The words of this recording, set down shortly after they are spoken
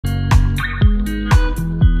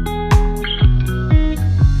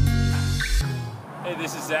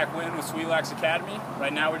Coach Wynne with Sweetlax Academy.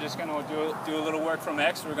 Right now we're just going to do a little work from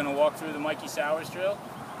X. We're going to walk through the Michael Sowers drill.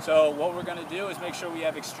 So what we're going to do is make sure we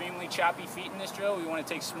have extremely choppy feet in this drill. We want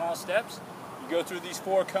to take small steps. You go through these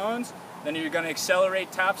 4 cones, then you're going to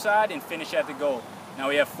accelerate topside and finish at the goal. Now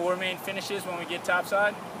we have 4 main finishes when we get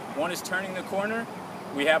topside. One is turning the corner.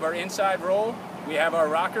 We have our inside roll. We have our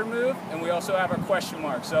rocker move, and we also have our question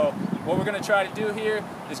mark. So what we're going to try to do here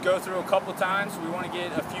is go through a couple times. We want to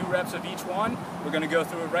get a few reps of each one. We're going to go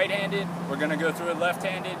through it right-handed. We're going to go through it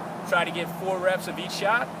left-handed. Try to get 4 reps of each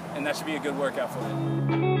shot, and that should be a good workout for you.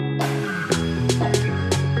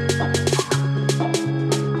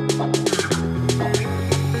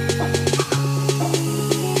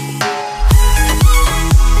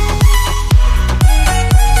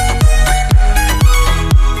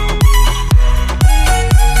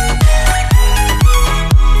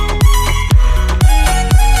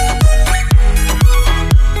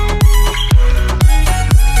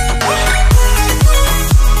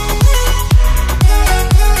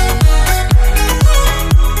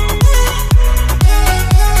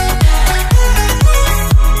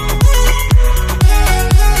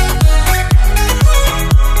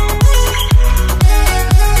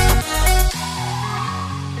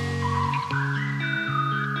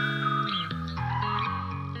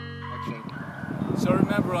 So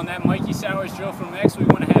remember, on that Michael Sowers drill from X, we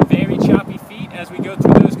want to have very choppy feet as we go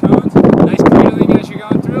through the